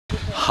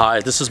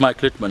Hi, this is Mike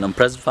Littman. I'm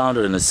president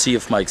founder and the CEO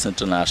of Mike's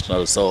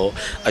International. So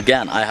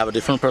again, I have a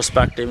different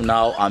perspective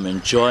now. I'm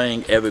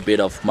enjoying every bit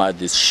of my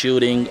this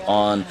shooting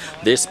on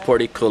this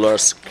particular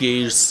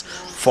Skiers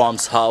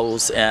Farms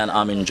house, and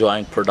I'm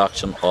enjoying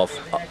production of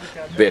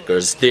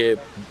bakers. They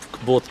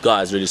both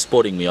guys really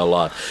supporting me a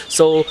lot.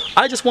 So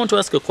I just want to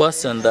ask a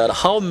question that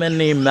how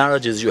many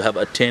marriages you have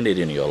attended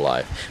in your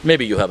life?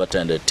 Maybe you have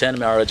attended 10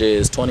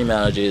 marriages, 20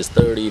 marriages,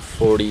 30,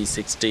 40,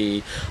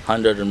 60,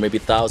 100 or maybe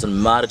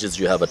 1,000 marriages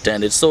you have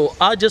attended. So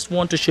I just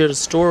want to share a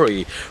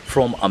story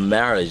from a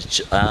marriage,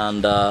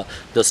 and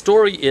the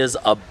story is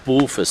a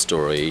buffet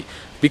story.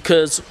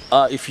 Because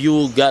if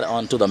you get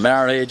onto the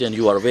marriage and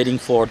you are waiting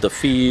for the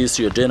feast,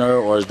 your dinner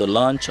or the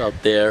lunch out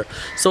there,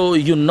 so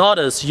you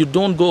notice you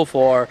don't go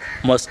for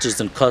mustards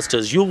and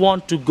custards. You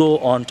want to go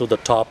onto the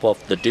top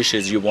of the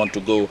dishes. You want to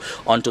go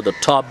onto the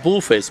top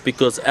buffets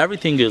because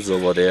everything is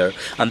over there,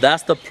 and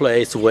that's the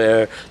place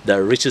where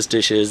the richest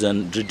dishes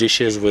and the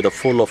dishes with a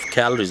full of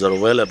calories are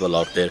available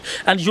out there,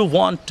 and you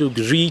want to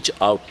reach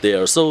out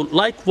there. So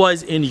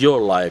likewise in your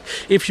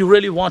life, if you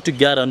really want to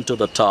get onto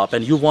the top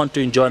and you want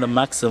to enjoy the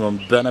maximum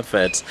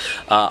benefits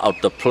of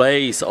the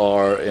place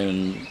or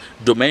in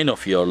domain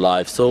of your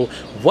life, so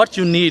what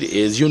you need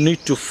is you need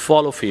to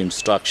follow the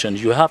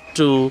instructions. You have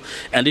to,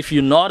 and if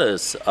you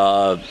notice,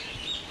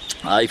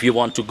 if you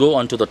want to go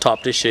onto the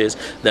top dishes,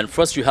 then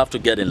first you have to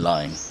get in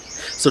line.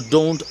 So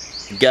don't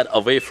get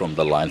away from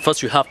the line.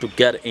 First you have to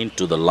get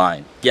into the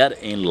line, get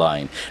in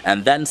line,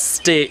 and then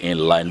stay in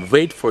line,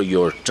 wait for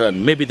your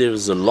turn. Maybe there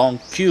is a long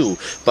queue,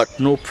 but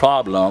no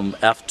problem.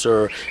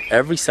 After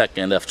every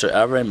second, after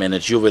every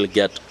minute, you will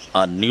get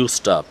a new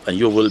stop and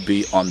you will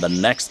be on the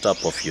next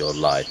stop of your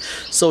life.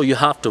 So you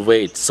have to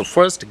wait. So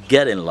first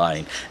get in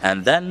line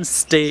and then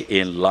stay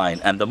in line,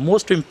 and the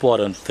most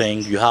important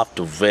thing, you have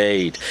to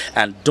wait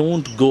and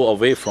don't go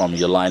away from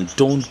your line.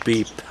 Don't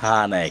be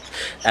panic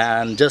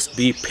and just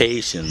be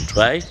patient,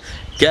 right?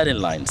 Get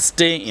in line,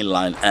 stay in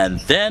line, and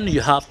then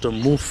you have to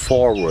move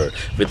forward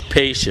with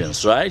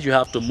patience, right? You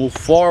have to move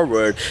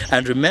forward,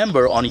 and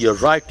remember, on your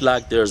right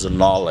leg there's a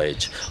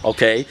knowledge.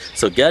 Okay,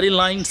 so get in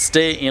line,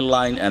 stay in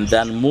line, and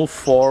then move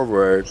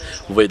forward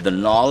with the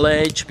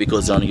knowledge,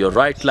 because on your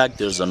right leg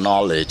there's a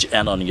knowledge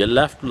and on your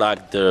left leg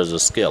there's a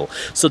skill.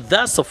 So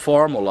that's a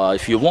formula.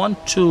 If you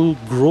want to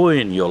grow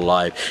in your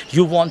life,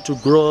 you want to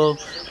grow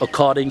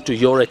according to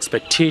your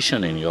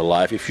expectation in your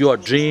life. If you are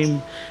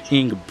dreaming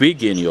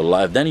big in your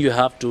life, then you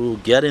have to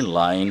get in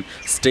line,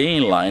 stay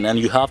in line, and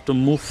you have to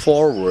move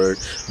forward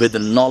with the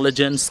knowledge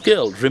and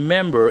skill.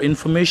 Remember,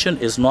 information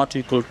is not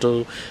equal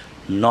to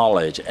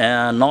knowledge,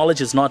 and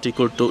knowledge is not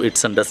equal to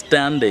its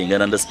understanding,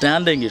 and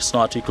understanding is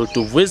not equal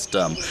to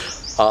wisdom.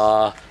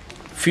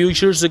 Few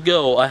years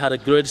ago, I had a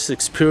great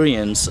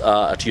experience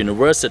at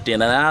university,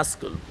 and I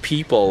asked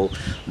people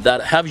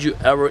that, have you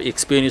ever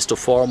experienced a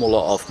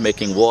formula of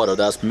making water?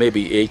 That's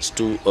maybe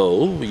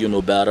H2O. You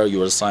know better,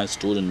 you're a science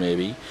student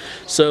maybe.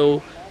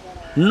 So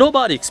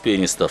nobody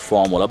experienced the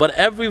formula, but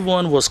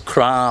everyone was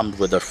crammed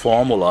with the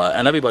formula,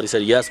 and everybody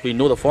said, yes, we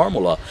know the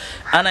formula.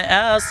 And I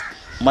asked,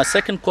 my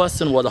second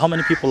question was, how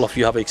many people of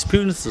you have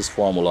experienced this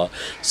formula?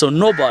 So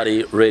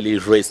nobody really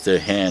raised their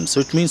hand. So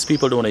it means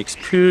people don't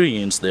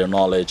experience their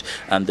knowledge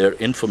and their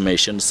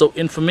information. So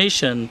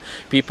information,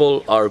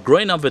 people are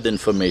growing up with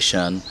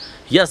information.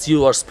 Yes,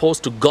 you are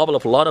supposed to gobble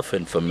up a lot of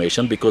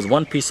information, because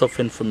one piece of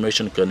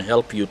information can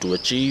help you to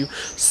achieve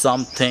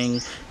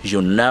something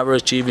you never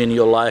achieved in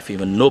your life,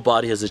 even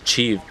nobody has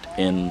achieved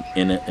in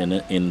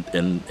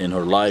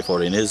her life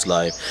or in his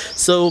life.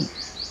 So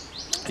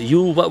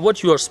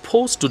what you are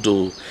supposed to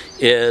do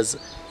is,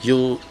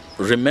 you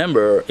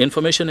remember,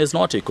 information is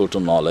not equal to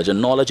knowledge,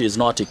 and knowledge is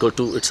not equal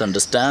to its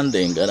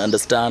understanding, and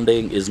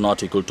understanding is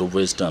not equal to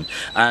wisdom.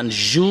 And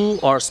you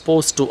are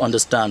supposed to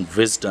understand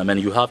wisdom, and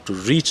you have to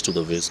reach to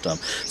the wisdom.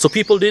 So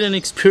people didn't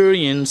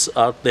experience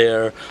out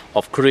there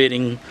of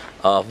creating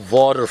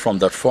water from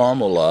that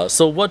formula.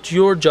 So what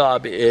your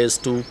job is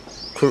to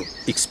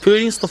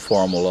experience the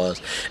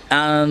formulas,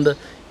 and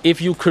if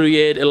you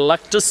create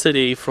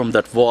electricity from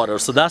that water,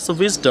 so that's the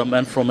wisdom,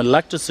 and from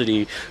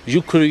electricity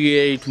you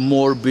create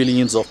more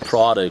billions of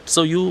products.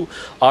 So you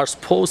are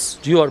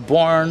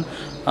born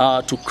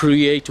to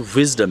create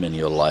wisdom in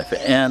your life,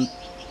 and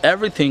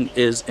everything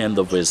is in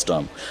the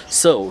wisdom.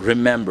 So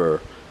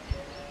remember,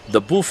 the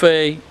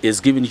buffet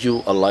is giving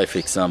you a life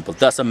example.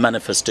 That's a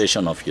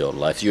manifestation of your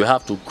life. You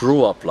have to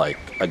grow up, like,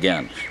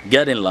 again,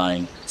 get in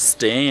line,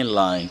 stay in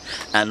line,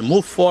 and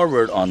move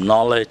forward on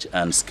knowledge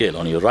and skill.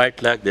 On your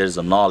right leg, there's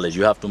a knowledge.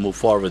 You have to move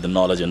forward with the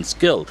knowledge and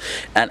skill.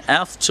 And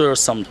after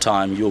some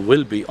time, you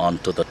will be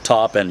onto the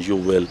top, and you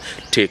will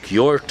take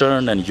your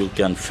turn, and you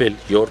can fill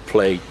your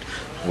plate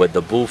with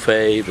the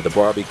buffet, with the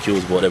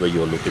barbecues, whatever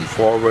you're looking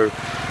forward.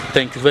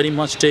 Thank you very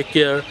much. Take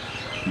care.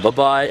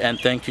 Bye-bye, and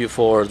thank you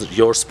for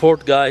your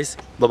support, guys.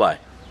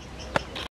 Bye-bye.